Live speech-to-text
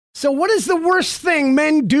So what is the worst thing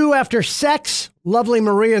men do after sex? Lovely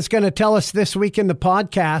Maria is going to tell us this week in the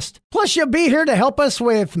podcast. Plus, you'll be here to help us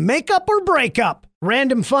with makeup or breakup,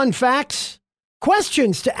 random fun facts,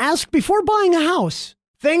 questions to ask before buying a house,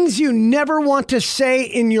 things you never want to say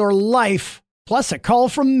in your life, plus a call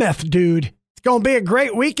from Meth Dude. It's going to be a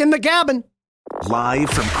great week in the cabin.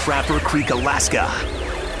 Live from Crapper Creek, Alaska,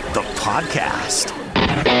 the podcast.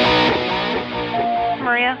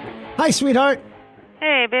 Maria. Hi, sweetheart.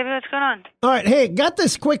 Hey, baby, what's going on? All right, hey, got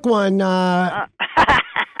this quick one. Never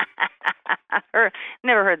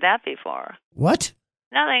heard that before. What?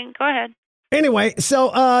 Nothing. Go ahead. Anyway, so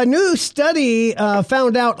a new study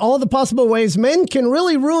found out all the possible ways men can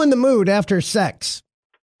really ruin the mood after sex.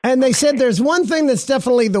 And they said there's one thing that's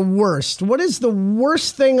definitely the worst. What is the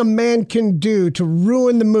worst thing a man can do to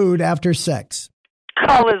ruin the mood after sex?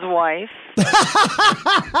 Call his wife.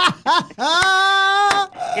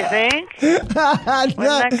 You think? Wasn't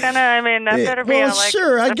that kind of, that better be well,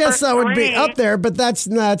 sure, I guess that would be up there, but that's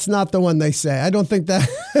not the one they say. I don't think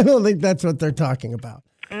that's what they're talking about.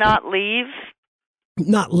 Not leave?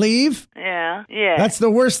 Not leave? Yeah. That's the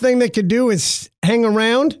worst thing they could do is hang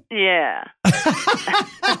around? Yeah.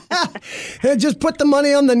 Just put the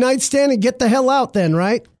money on the nightstand and get the hell out then,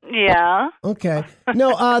 right? Yeah. Okay.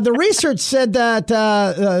 No, the research said that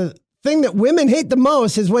the thing that women hate the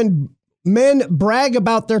most is when men brag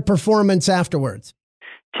about their performance afterwards.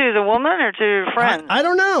 To the woman or to friends? I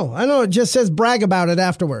don't know. I know it just says brag about it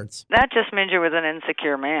afterwards. That just means you're with an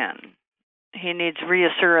insecure man. He needs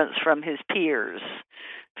reassurance from his peers.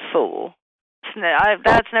 Fool.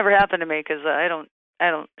 That's never happened to me because I don't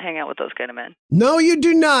hang out with those kind of men. No, you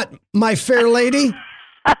do not, my fair lady.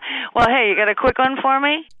 Well, hey, you got a quick one for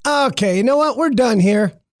me? Okay, you know what? We're done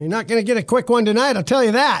here. You're not going to get a quick one tonight, I'll tell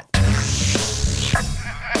you that.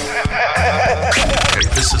 Hey,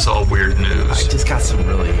 this is all weird news. I just got some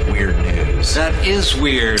really weird news. That is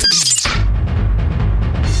weird.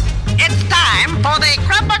 It's time for the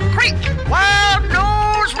Crapper Creek World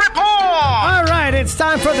News Report! All right, it's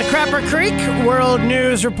time for the Crapper Creek World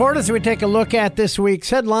News Report as we take a look at this week's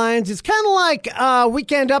headlines. It's kind of like a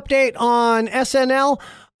weekend update on SNL,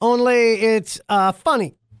 only it's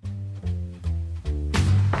funny.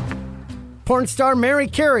 Porn star Mary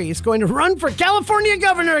Carey is going to run for California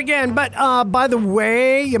governor again. But by the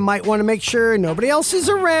way, you might want to make sure nobody else is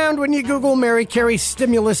around when you Google Mary Carey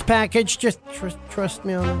stimulus package. Just trust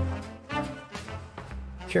me on that.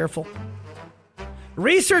 Careful.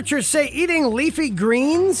 Researchers say eating leafy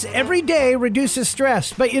greens every day reduces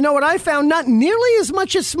stress. But you know what I found? Not nearly as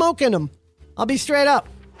much as smoking them. I'll be straight up.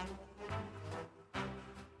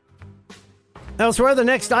 Elsewhere, the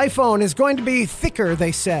next iPhone is going to be thicker,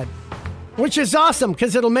 they said. Which is awesome,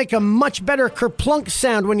 because it'll make a much better kerplunk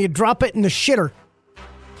sound when you drop it in the shitter.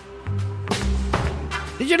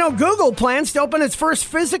 Did you know Google plans to open its first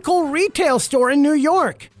physical retail store in New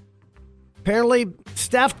York? Apparently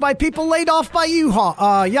staffed by people laid off by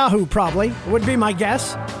Yahoo, probably, would be my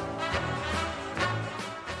guess.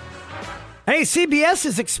 Hey, CBS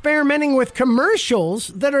is experimenting with commercials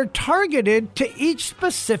that are targeted to each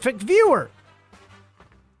specific viewer.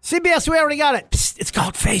 CBS, we already got it. Psst, it's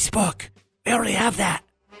called Facebook. We already have that.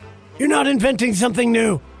 You're not inventing something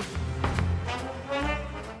new.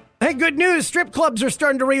 Hey, good news. Strip clubs are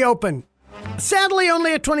starting to reopen. Sadly,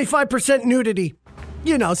 only at 25% nudity.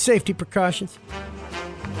 You know, safety precautions.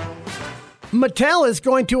 Mattel is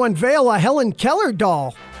going to unveil a Helen Keller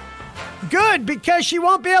doll. Good, because she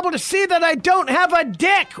won't be able to see that I don't have a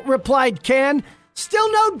dick, replied Ken.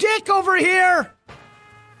 Still no dick over here.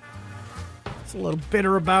 It's a little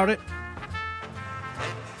bitter about it.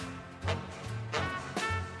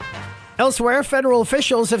 Elsewhere, federal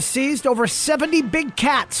officials have seized over 70 big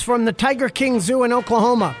cats from the Tiger King Zoo in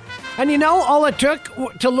Oklahoma. And you know, all it took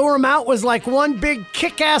to lure them out was like one big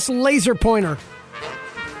kick-ass laser pointer.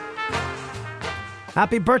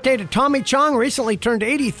 Happy birthday to Tommy Chong, recently turned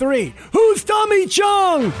 83. Who's Tommy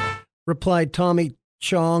Chong? Replied Tommy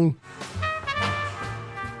Chong.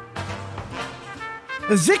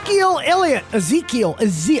 Ezekiel Elliott of the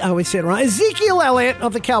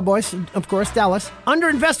Cowboys, of course, Dallas, under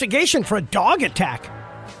investigation for a dog attack.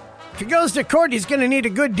 If he goes to court, he's going to need a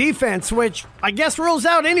good defense, which I guess rules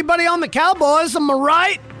out anybody on the Cowboys, am I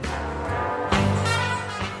right?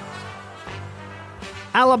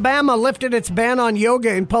 Alabama lifted its ban on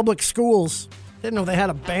yoga in public schools. Didn't know they had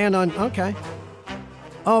a ban on, okay.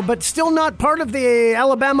 Oh, but still not part of the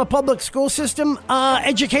Alabama public school system.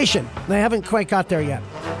 Education. They haven't quite got there yet.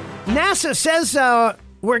 NASA says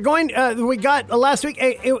we got last week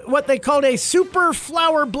what they called a super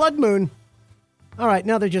flower blood moon. All right,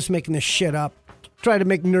 now they're just making this shit up. Try to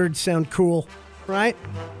make nerds sound cool. right?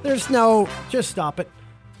 Just stop it.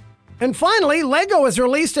 And finally, Lego has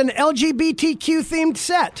released an LGBTQ-themed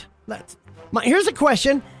set. Here's a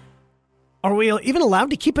question. Are we even allowed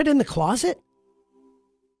to keep it in the closet?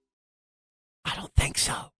 I don't think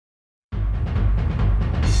so.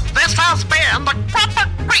 This has been the Crapper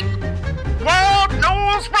Creek World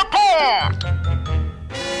News Report.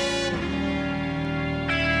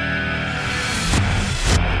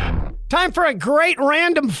 Time for a great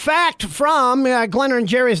random fact from Glenn and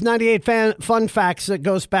Jerry's 98 Fun Facts that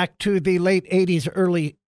goes back to the late 80s,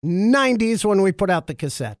 early 90s when we put out the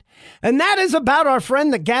cassette. And that is about our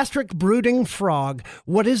friend, the gastric brooding frog.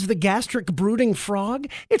 What is the gastric brooding frog?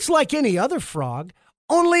 It's like any other frog,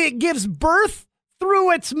 only it gives birth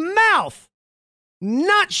through its mouth.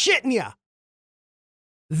 Not shitting ya.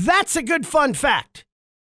 That's a good fun fact.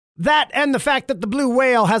 That and the fact that the blue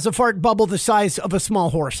whale has a fart bubble the size of a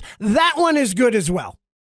small horse. That one is good as well.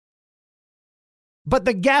 But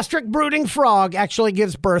the gastric brooding frog actually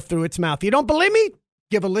gives birth through its mouth. You don't believe me?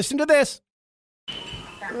 Give a listen to this.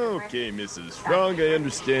 Okay, Mrs. Frog, I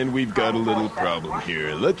understand we've got a little problem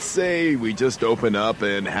here. Let's say we just open up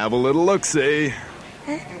and have a little look-see.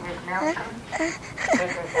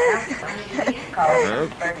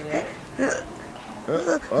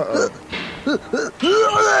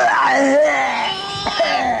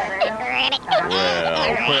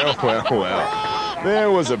 Well.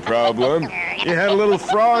 There was a problem. You had a little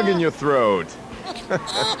frog in your throat.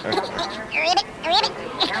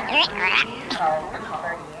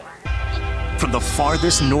 From the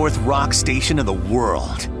farthest north rock station in the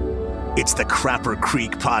world, it's the Crapper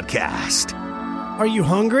Creek Podcast. Are you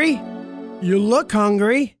hungry? You look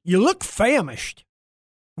hungry. You look famished.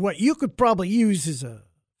 What you could probably use is a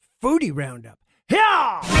foodie roundup.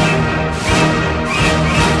 Yeah!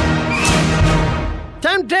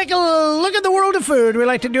 Time to take a look at the world of food. We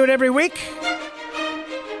like to do it every week.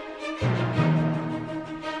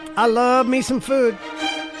 I love me some food.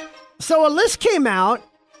 So a list came out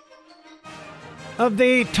of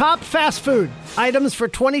the top fast food items for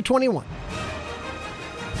 2021.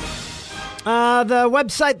 The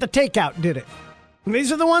website The Takeout did it. And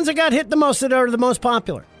these are the ones that got hit the most, that are the most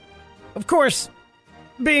popular. Of course,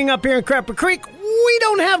 being up here in Crapper Creek, we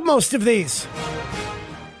don't have most of these.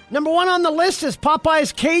 Number one on the list is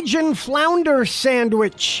Popeye's Cajun Flounder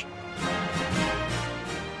Sandwich.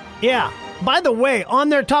 Yeah. By the way, on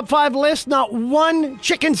their top 5 list, not one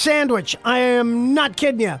chicken sandwich. I am not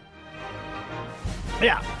kidding you.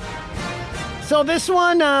 Yeah. So this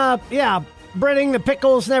one, breading the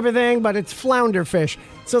pickles and everything, but it's flounder fish.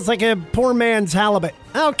 So it's like a poor man's halibut.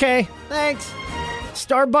 Okay, thanks.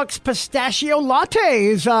 Starbucks Pistachio Latte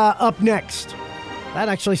is up next. That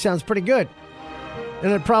actually sounds pretty good.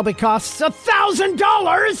 And it probably costs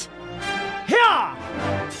 $1,000. Yeah.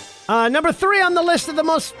 Number 3 on the list of the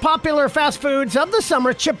most popular fast foods of the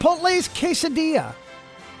summer, Chipotle's Quesadilla.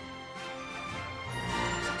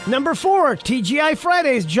 Number 4, TGI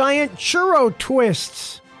Fridays Giant Churro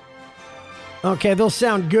Twists. Okay, they'll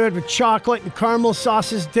sound good with chocolate and caramel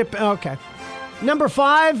sauces dip. Okay. Number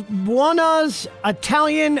 5, Buona's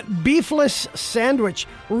Italian Beefless Sandwich.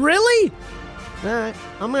 Really? All right,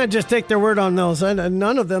 I'm going to just take their word on those.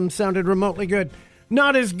 None of them sounded remotely good.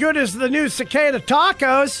 Not as good as the new cicada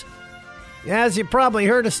tacos. As you probably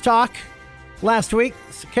heard us talk last week,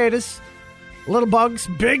 cicadas, little bugs,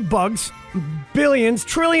 big bugs, billions,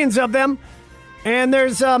 trillions of them. And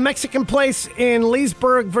there's a Mexican place in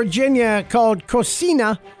Leesburg, Virginia called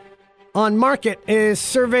Cocina on Market is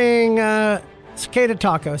serving cicada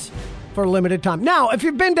tacos for a limited time. Now, if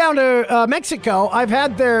you've been down to Mexico, I've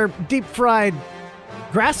had their deep-fried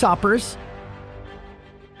grasshoppers.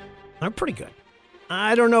 They're pretty good.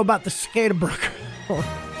 I don't know about the cicada burger.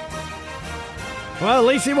 Well, at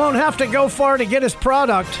least he won't have to go far to get his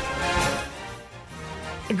product.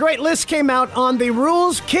 A great list came out on the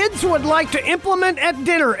rules kids would like to implement at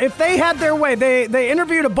dinner if they had their way. They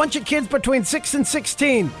interviewed a bunch of kids between 6 and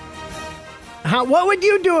 16. What would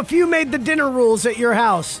you do if you made the dinner rules at your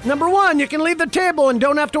house? Number 1, you can leave the table and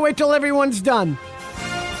don't have to wait till everyone's done.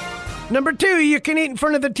 Number 2, you can eat in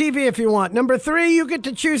front of the TV if you want. Number 3, you get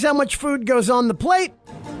to choose how much food goes on the plate.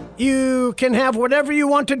 You can have whatever you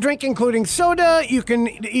want to drink, including soda. You can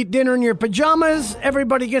eat dinner in your pajamas.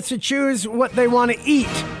 Everybody gets to choose what they want to eat.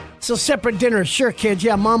 So separate dinners. Sure, kids.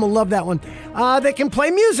 Yeah, Mom will love that one. They can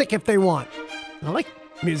play music if they want. I like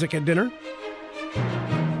music at dinner.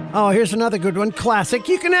 Oh, here's another good one. Classic.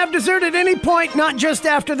 You can have dessert at any point, not just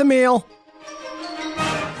after the meal.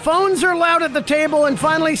 Phones are allowed at the table, and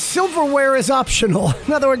finally, silverware is optional.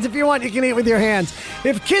 In other words, if you want, you can eat with your hands.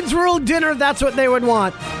 If kids ruled dinner, that's what they would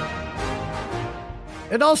want.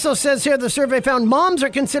 It also says here the survey found moms are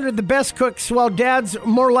considered the best cooks while dads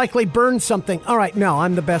more likely burn something. All right, no,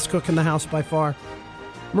 I'm the best cook in the house by far.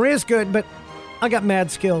 Maria's good, but I got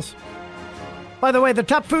mad skills. By the way, the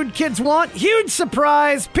top food kids want, huge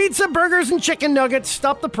surprise, pizza, burgers, and chicken nuggets.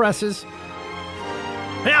 Stop the presses.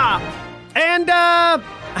 Yeah. And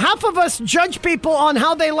half of us judge people on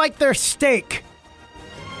how they like their steak.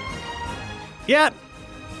 Yeah.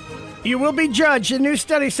 You will be judged. A new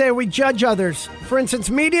study say we judge others. For instance,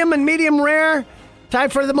 medium and medium rare,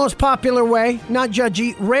 tied for the most popular way. Not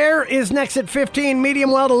judgy. Rare is next at 15, medium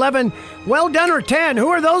well at 11, well done or 10. Who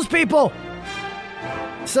are those people?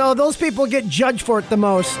 So those people get judged for it the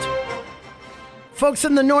most. Folks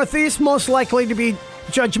in the Northeast most likely to be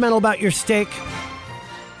judgmental about your steak.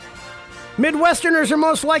 Midwesterners are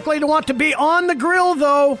most likely to want to be on the grill,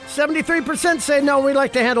 though. 73% say, no, we'd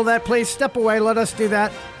like to handle that, please. Step away, let us do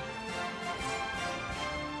that.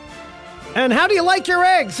 And how do you like your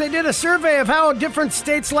eggs? They did a survey of how different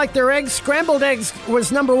states like their eggs. Scrambled eggs was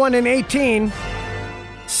number 1 in 18.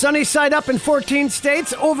 Sunny side up in 14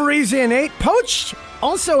 states. Over easy in 8. Poached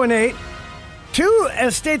also in 8. 2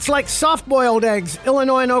 states like soft-boiled eggs.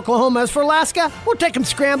 Illinois and Oklahoma. As for Alaska, we'll take them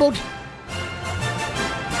scrambled.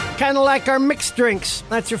 Kind of like our mixed drinks.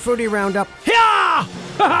 That's your foodie roundup. Yeah!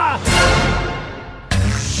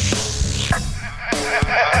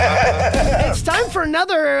 It's time for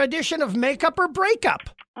another edition of Makeup or Breakup.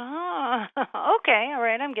 Oh, okay. All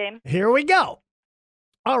right, I'm game. Here we go.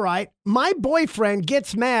 All right. My boyfriend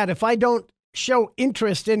gets mad if I don't show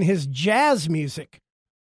interest in his jazz music.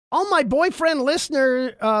 All my boyfriend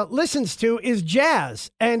listens to is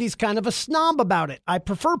jazz, and he's kind of a snob about it. I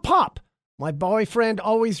prefer pop. My boyfriend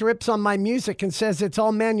always rips on my music and says it's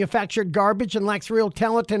all manufactured garbage and lacks real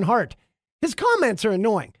talent and heart. His comments are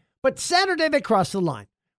annoying, but Saturday they crossed the line.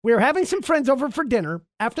 We were having some friends over for dinner.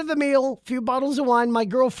 After the meal, a few bottles of wine, my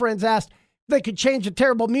girlfriends asked if they could change the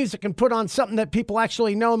terrible music and put on something that people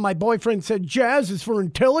actually know. And my boyfriend said, jazz is for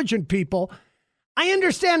intelligent people. I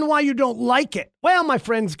understand why you don't like it. Well, my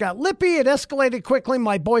friends got lippy. It escalated quickly.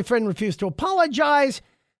 My boyfriend refused to apologize.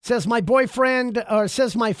 Says my friend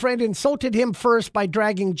insulted him first by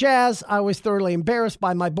dragging jazz. I was thoroughly embarrassed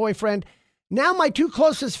by my boyfriend. Now my 2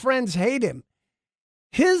 closest friends hate him.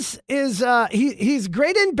 He's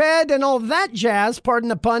great in bed and all that jazz, pardon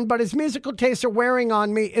the pun, but his musical tastes are wearing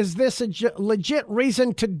on me. Is this a legit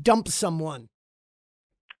reason to dump someone?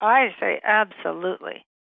 I say absolutely.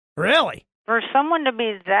 Really? For someone to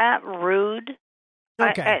be that rude,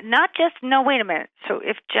 okay. Wait a minute. So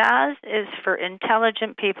if jazz is for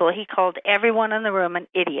intelligent people, he called everyone in the room an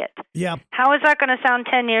idiot. Yeah. How is that going to sound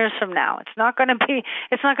 10 years from now? It's not going to be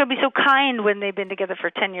so kind when they've been together for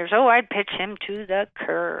 10 years. Oh, I'd pitch him to the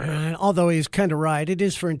curb. Although he's kind of right. It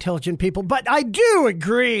is for intelligent people. But I do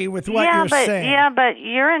agree with what you're saying. Yeah, but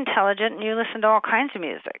you're intelligent and you listen to all kinds of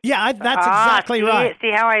music. Yeah, that's exactly right.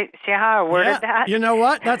 See how I worded that? You know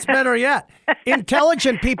what? That's better yet.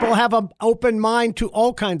 Intelligent people have an open mind to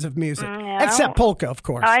all kinds of music. Yeah. Except polka, of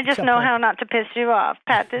course. I just know how not to piss you off.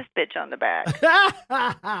 Pat this bitch on the back.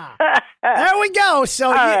 There we go.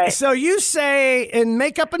 Right. So you say in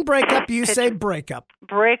Makeup and Breakup, you say breakup.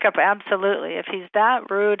 Breakup, absolutely. If he's that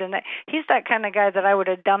rude and he's that kind of guy that I would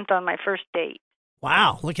have dumped on my first date.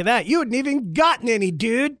 Wow, look at that. You hadn't even gotten any,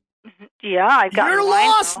 dude. Yeah, I've got. You're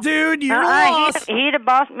lost, though. dude. You're lost. He'd have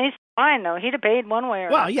bossed me fine, though. He'd have paid one way or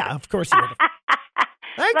another. Well, yeah, of course he would have.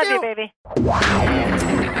 Love you, baby.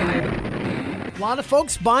 A lot of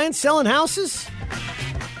folks buying, selling houses.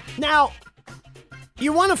 Now,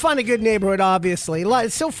 you want to find a good neighborhood, obviously.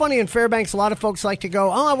 It's so funny in Fairbanks, a lot of folks like to go,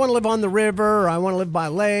 I want to live on the river, or I want to live by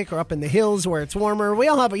a lake, or up in the hills where it's warmer. We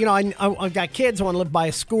all have, I've got kids, I want to live by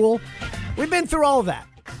a school. We've been through all of that.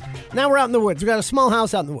 Now we're out in the woods. We've got a small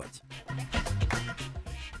house out in the woods.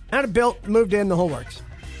 Had it built, moved in, the whole works.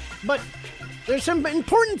 But there's some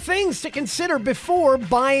important things to consider before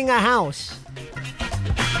buying a house.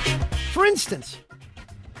 For instance,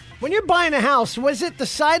 when you're buying a house, was it the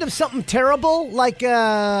side of something terrible, like,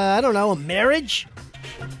 a marriage?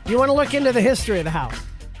 You want to look into the history of the house.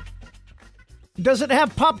 Does it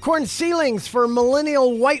have popcorn ceilings for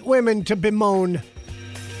millennial white women to bemoan?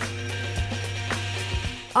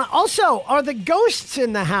 Also, are the ghosts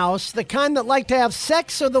in the house the kind that like to have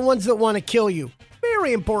sex or the ones that want to kill you?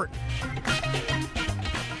 Very important.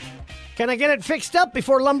 Can I get it fixed up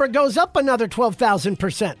before lumber goes up another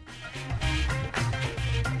 12,000%?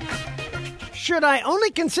 Should I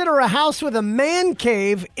only consider a house with a man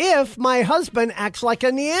cave if my husband acts like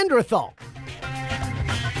a Neanderthal?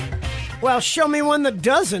 Well, show me one that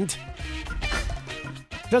doesn't.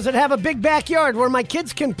 Does it have a big backyard where my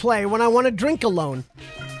kids can play when I want to drink alone?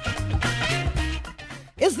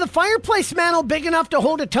 Is the fireplace mantle big enough to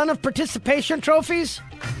hold a ton of participation trophies?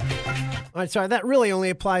 All right, sorry, that really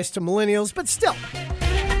only applies to millennials, but still.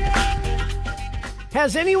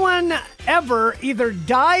 Has anyone ever either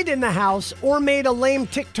died in the house or made a lame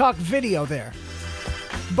TikTok video there?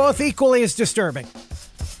 Both equally as disturbing.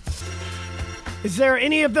 Is there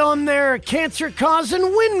any of them there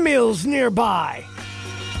cancer-causing windmills nearby?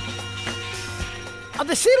 Are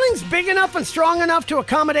the ceilings big enough and strong enough to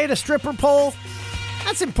accommodate a stripper pole?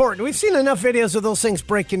 That's important. We've seen enough videos of those things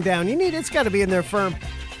breaking down. It's got to be in there firm.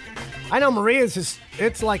 I know Maria's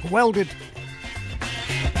it's like welded.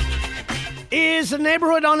 Is the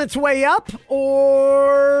neighborhood on its way up,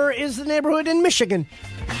 or is the neighborhood in Michigan?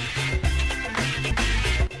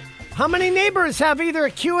 How many neighbors have either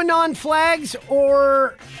QAnon flags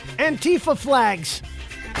or Antifa flags?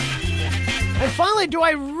 And finally, do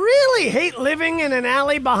I really hate living in an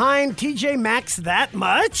alley behind TJ Maxx that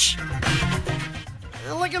much?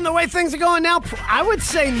 Looking the way things are going now, I would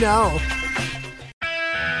say no.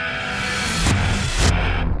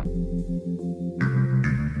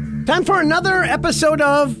 Time for another episode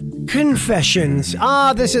of Confessions.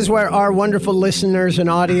 This is where our wonderful listeners and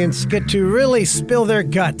audience get to really spill their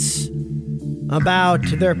guts about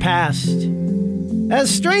their past.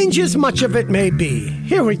 As strange as much of it may be,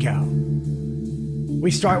 here we go.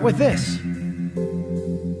 We start with this.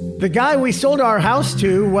 The guy we sold our house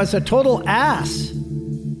to was a total ass.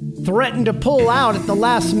 Threatened to pull out at the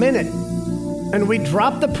last minute, and we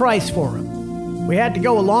dropped the price for him. We had to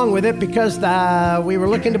go along with it because we were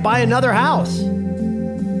looking to buy another house.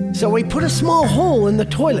 So we put a small hole in the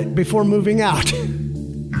toilet before moving out.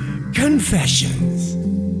 Confessions.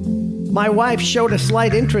 My wife showed a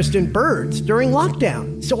slight interest in birds during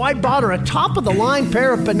lockdown, so I bought her a top-of-the-line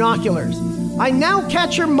pair of binoculars. I now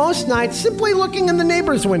catch her most nights simply looking in the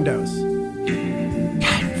neighbors' windows.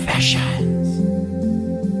 Confessions.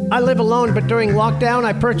 I live alone, but during lockdown,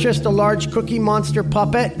 I purchased a large Cookie Monster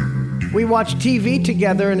puppet. We watch TV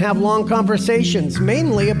together and have long conversations,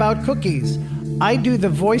 mainly about cookies. I do the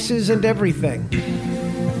voices and everything.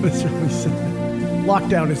 That's really sad.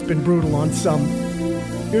 Lockdown has been brutal on some.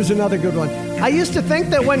 Here's another good one. I used to think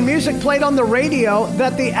that when music played on the radio,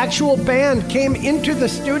 that the actual band came into the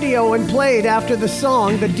studio and played after the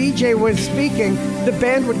song the DJ was speaking. The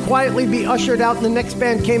band would quietly be ushered out and the next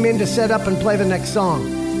band came in to set up and play the next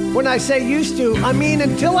song. When I say used to, I mean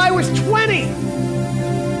until I was 20. 20.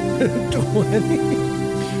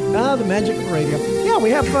 The magic of radio. Yeah, we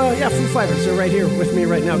have Foo Fighters. They're right here with me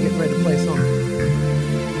right now, getting ready to play a song.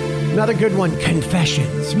 Another good one,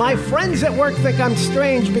 confessions. My friends at work think I'm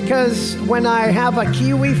strange because when I have a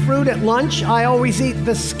kiwi fruit at lunch, I always eat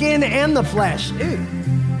the skin and the flesh. Ew.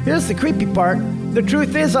 Here's the creepy part. The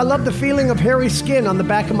truth is, I love the feeling of hairy skin on the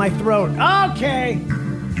back of my throat. Okay.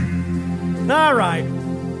 All right.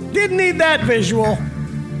 Didn't need that visual.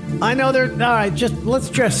 I know they're... All right, let's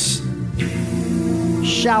just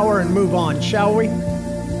shower and move on, shall we?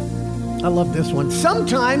 I love this one.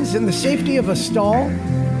 Sometimes, in the safety of a stall,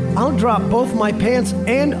 I'll drop both my pants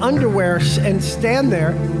and underwear and stand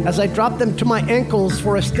there as I drop them to my ankles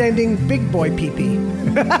for a standing big boy pee-pee.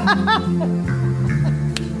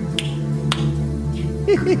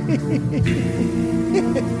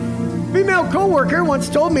 Female coworker once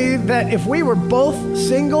told me that if we were both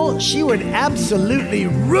single, she would absolutely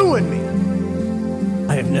ruin me.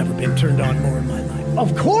 I have never been turned on more in my life.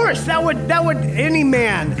 Of course, that would any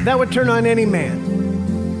man. That would turn on any man.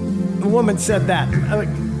 A woman said that.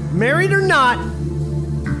 Married or not,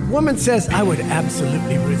 woman says, I would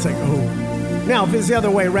absolutely ruin. It's like, oh. Now, if it's the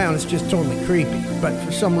other way around, it's just totally creepy. But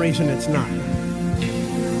for some reason, it's not.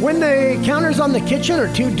 When the counters on the kitchen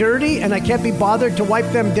are too dirty and I can't be bothered to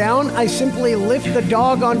wipe them down, I simply lift the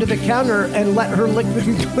dog onto the counter and let her lick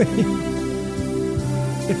them clean.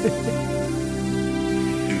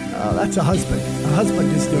 Oh, that's a husband. A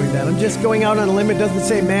husband is doing that. I'm just going out on a limb. It doesn't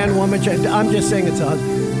say man, woman. I'm just saying it's a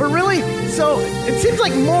husband. But really, so it seems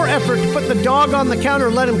like more effort to put the dog on the counter,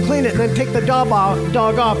 let him clean it, and then take the dog off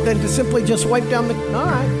than to simply just wipe down the... All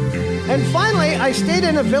right. And finally, I stayed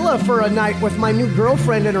in a villa for a night with my new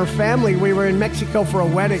girlfriend and her family. We were in Mexico for a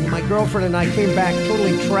wedding. My girlfriend and I came back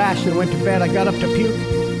totally trashed and went to bed. I got up to puke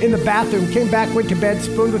in the bathroom, came back, went to bed,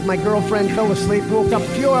 spooned with my girlfriend, fell asleep, woke up a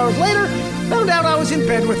few hours later, found out I was in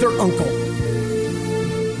bed with her uncle.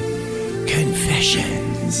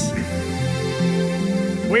 Confessions.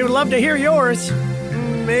 We would love to hear yours.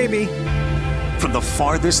 Maybe. From the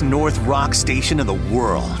farthest north rock station in the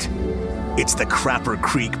world, it's the Crapper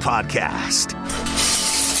Creek Podcast.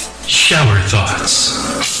 Shower Thoughts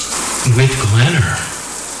with Glenner.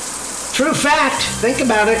 True fact, think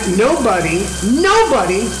about it, nobody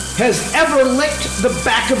has ever licked the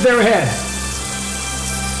back of their head.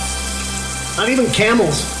 Not even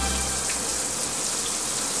camels.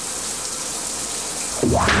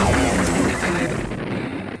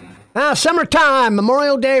 Summertime,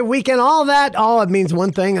 Memorial Day weekend, all that, it means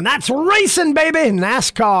one thing, and that's racing, baby.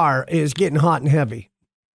 NASCAR is getting hot and heavy,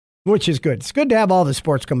 which is good. It's good to have all the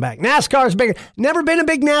sports come back. NASCAR is big. Never been a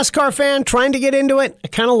big NASCAR fan, trying to get into it. I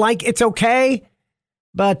kind of like it's okay,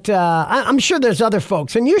 but I'm sure there's other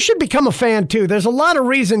folks, and you should become a fan too. There's a lot of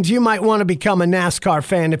reasons you might want to become a NASCAR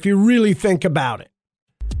fan if you really think about it.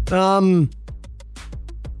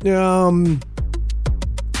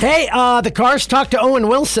 Hey, the Cars talked to Owen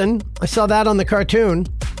Wilson. I saw that on the cartoon.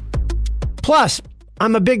 Plus,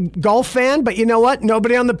 I'm a big golf fan, but you know what?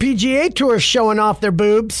 Nobody on the PGA Tour is showing off their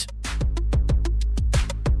boobs.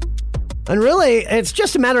 And really, it's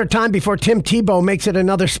just a matter of time before Tim Tebow makes it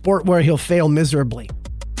another sport where he'll fail miserably.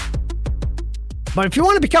 But if you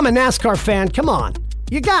want to become a NASCAR fan, come on.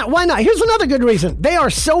 Why not? Here's another good reason. They are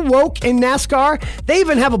so woke in NASCAR, they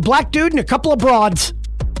even have a black dude and a couple of broads.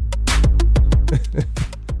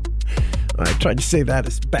 I tried to say that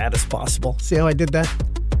as bad as possible. See how I did that?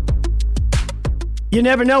 You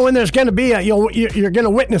never know when there's going to be you're going to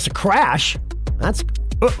witness a crash. That's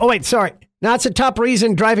a top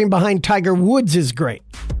reason driving behind Tiger Woods is great.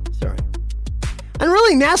 Sorry. And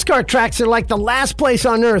really, NASCAR tracks are like the last place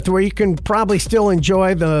on earth where you can probably still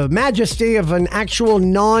enjoy the majesty of an actual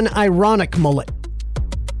non-ironic mullet.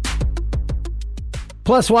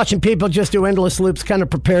 Plus, watching people just do endless loops kind of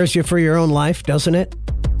prepares you for your own life, doesn't it?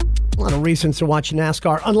 A lot of reasons to watch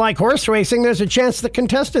NASCAR. Unlike horse racing, there's a chance the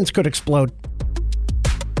contestants could explode.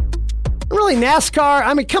 Really, NASCAR,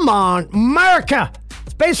 I mean, come on. America!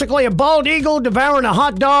 It's basically a bald eagle devouring a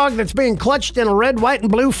hot dog that's being clutched in a red, white, and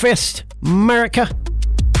blue fist. America.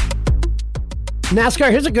 NASCAR,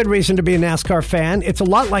 here's a good reason to be a NASCAR fan. It's a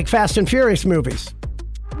lot like Fast and Furious movies,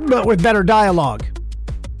 but with better dialogue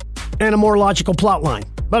and a more logical plot line.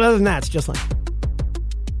 But other than that, it's just like...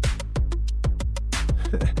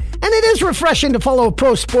 And it is refreshing to follow a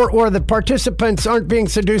pro sport where the participants aren't being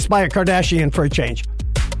seduced by a Kardashian for a change.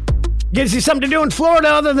 Gives you something to do in Florida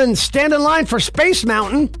other than stand in line for Space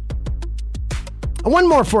Mountain. One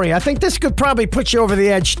more for you. I think this could probably put you over the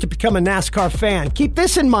edge to become a NASCAR fan. Keep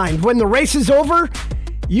this in mind. When the race is over,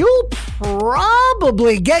 you'll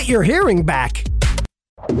probably get your hearing back.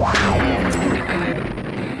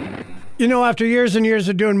 You know, after years and years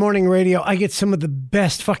of doing morning radio, I get some of the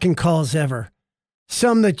best fucking calls ever.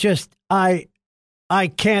 Some that just, I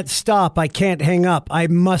can't stop. I can't hang up. I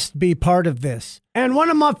must be part of this. And one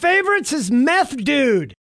of my favorites is Meth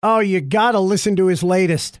Dude. Oh, you gotta listen to his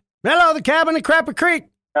latest. Hello, the cabin at Crapper Creek.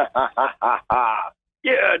 Yeah,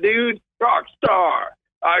 dude, rock star.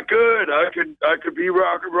 I could be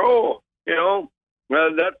rock and roll. You know,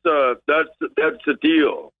 that's the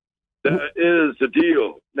deal. That is the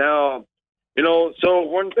deal. Now, you know, so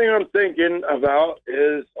one thing I'm thinking about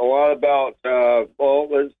is a lot about.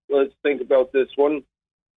 Let's think about this one.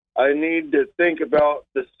 I need to think about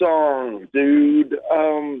the song, dude.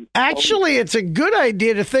 Actually, it's a good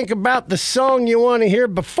idea to think about the song you want to hear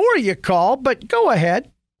before you call, but go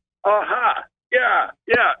ahead. Yeah.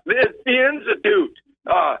 It's the Institute.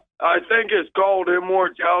 I think it's called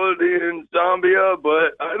Immortality in Zambia,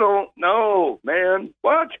 but I don't know, man.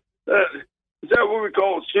 What? Is that what we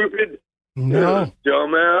call stupid? No.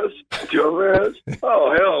 Dumbass.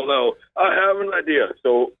 Oh, hell no. I have an idea.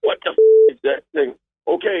 So what the is that thing?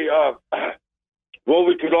 Okay, well,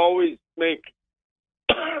 we could always make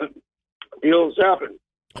deals happen.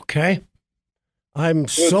 Okay. I'm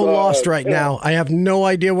so lost right now. I have no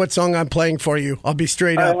idea what song I'm playing for you. I'll be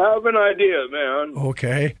straight up. I have an idea, man.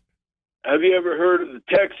 Okay. Have you ever heard of the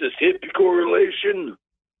Texas hippie correlation?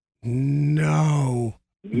 No.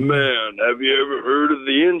 Man, have you ever heard of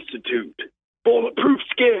the Institute? Bulletproof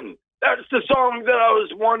Skin. That's the song that I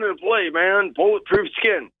was wanting to play, man. Bulletproof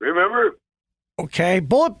Skin. Remember? Okay.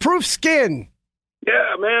 Bulletproof Skin.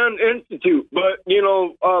 Yeah, man. Institute. But, you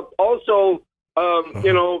know, also,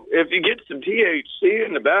 you know, if you get some THC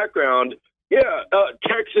in the background,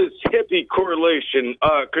 Texas hippie correlation.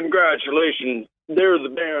 Congratulations. They're the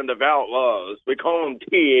band of outlaws. We call them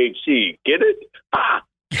THC. Get it?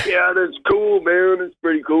 Yeah, that's cool, man. It's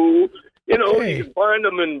pretty cool. You know, You can find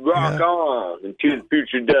them and rock on into the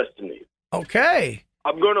future destiny. Okay.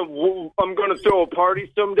 I'm gonna throw a party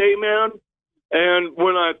someday, man. And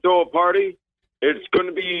when I throw a party, it's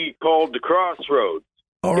gonna be called the Crossroads.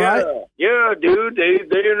 All right. Yeah, dude. They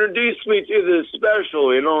introduced me to this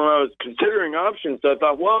special, and I was considering options. So I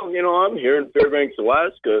thought, well, I'm here in Fairbanks,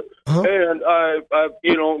 Alaska, and I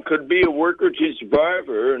could be a worker to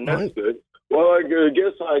survivor, and that's good. Well, I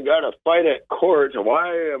guess I got to fight at court.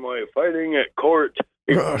 Why am I fighting at court?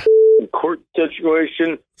 Court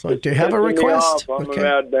situation. So do you have a request? I'm a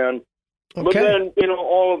madman. Okay. But then,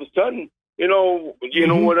 all of a sudden, you know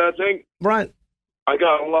what I think? Right. I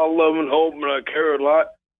got a lot of love and hope, and I care a lot.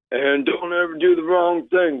 And don't ever do the wrong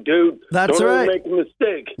thing, dude. That's don't right. Don't ever make a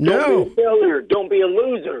mistake. No. Don't be a failure. Don't be a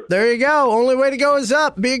loser. There you go. Only way to go is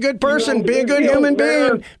up. Be a good person. Be a good human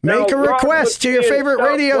being. Make a request to your favorite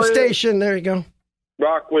radio station. There you go.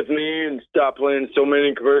 Rock with me and stop playing so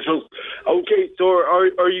many commercials. Okay, so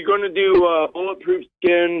are you going to do Bulletproof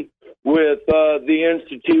Skin with the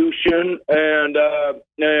institution and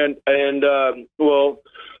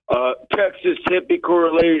Texas Hippie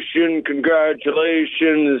Correlation?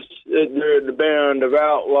 Congratulations, they're the band of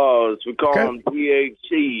outlaws. We call them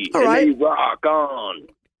THC. All right. And they rock on.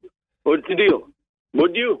 What's the deal?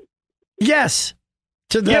 Would you? Yes.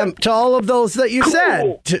 To them, to all of those that you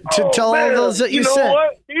said. To all of those that you said. You know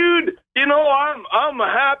what, dude? I'm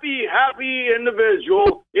a happy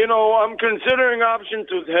individual. I'm considering options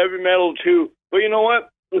with heavy metal too. But you know what?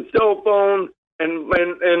 The cell phone and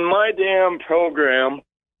my damn program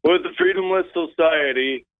with the Freedomless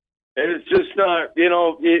Society, and it's just not.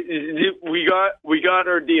 We got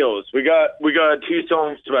our deals. We got a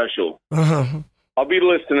 2-song special. I'll be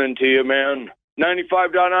listening to you, man.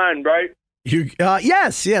 95.9, right?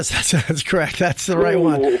 Yes, that's correct. That's the right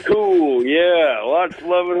one. Cool, yeah. Lots of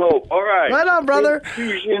love and hope. All right. Right on, brother.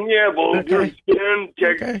 Bulletproof Skin,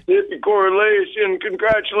 Texas Hippie Correlation.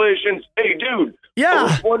 Congratulations. Hey, dude. Yeah. I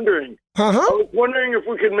was wondering. I was wondering if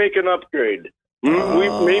we could make an upgrade.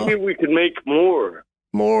 Maybe we could make more.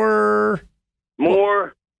 More?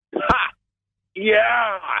 Ha!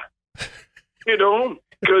 Yeah.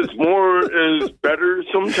 Because more is better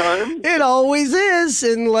sometimes. It always is,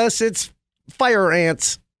 unless it's fire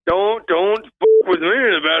ants. Don't with me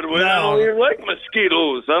in a bad way. No. I don't even like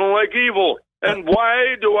mosquitoes. I don't like evil. And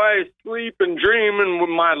why do I sleep and dream and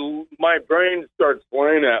when my brain starts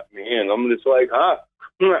playing at me and I'm just like, I'm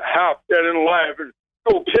half dead and alive and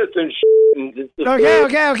go piss and shit.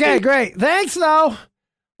 Okay, great. Thanks, though.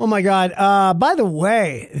 Oh, my God. By the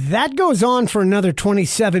way, that goes on for another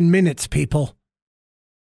 27 minutes, people.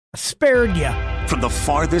 Spared you. From the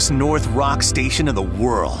farthest north rock station in the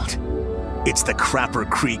world, it's the Crapper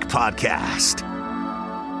Creek Podcast.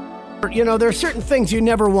 There are certain things you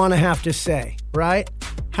never want to have to say, right?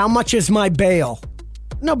 How much is my bail?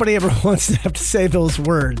 Nobody ever wants to have to say those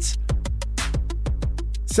words.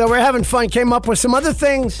 So we're having fun. Came up with some other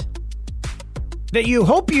things that you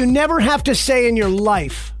hope you never have to say in your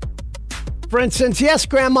life. For instance, yes,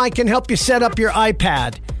 Grandma can help you set up your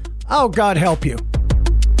iPad. Oh, God help you.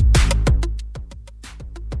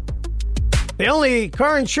 The only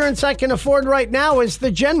car insurance I can afford right now is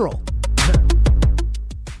the General.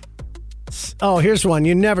 Oh, here's one.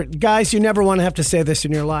 You never want to have to say this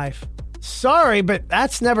in your life. Sorry, but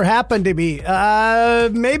that's never happened to me.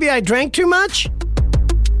 Maybe I drank too much?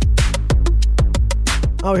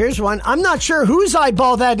 Oh, here's one. I'm not sure whose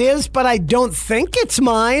eyeball that is, but I don't think it's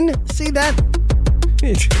mine. See that?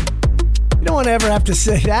 You don't want to ever have to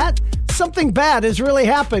say that. Something bad has really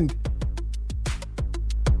happened.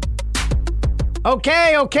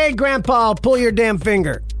 Okay, Grandpa, I'll pull your damn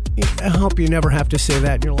finger. I hope you never have to say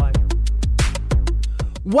that in your life.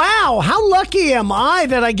 Wow, how lucky am I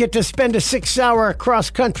that I get to spend a 6-hour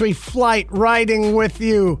cross-country flight riding with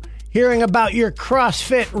you, hearing about your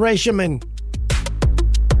CrossFit regimen.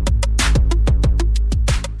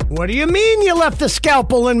 What do you mean you left the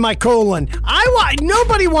scalpel in my colon?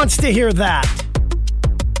 Nobody wants to hear that.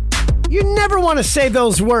 You never want to say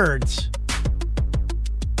those words.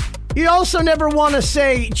 You also never want to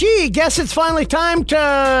say, gee, guess it's finally time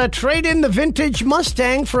to trade in the vintage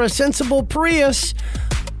Mustang for a sensible Prius.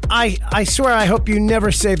 I swear I hope you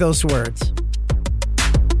never say those words.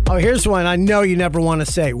 Oh, here's one I know you never want to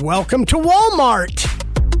say. Welcome to Walmart.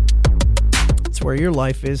 That's where your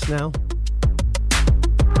life is now.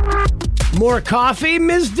 More coffee,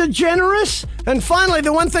 Ms. DeGeneres? And finally,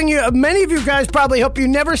 the one thing many of you guys probably hope you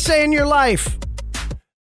never say in your life.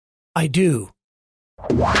 I do.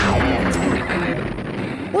 Well,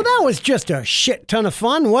 that was just a shit ton of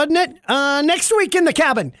fun, wasn't it? Next week in the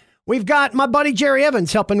cabin, we've got my buddy Jerry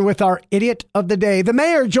Evans helping with our Idiot of the Day. The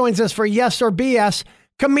mayor joins us for Yes or BS.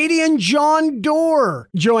 Comedian John Doerr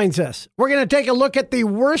joins us. We're going to take a look at the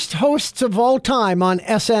worst hosts of all time on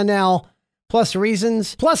SNL. plus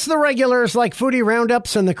reasons, plus the regulars like Foodie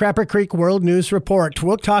Roundups and the Crapper Creek World News Report.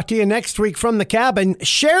 We'll talk to you next week from the cabin.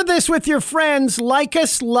 Share this with your friends. Like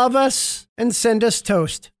us, love us, and send us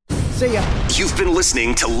toast. See ya. You've been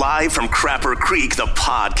listening to Live from Crapper Creek, the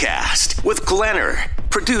podcast, with Glenner,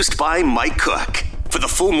 produced by Mike Cook. For the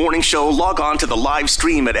full morning show, log on to the live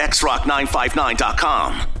stream at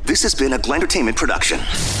xrock959.com. This has been a Glentertainment production.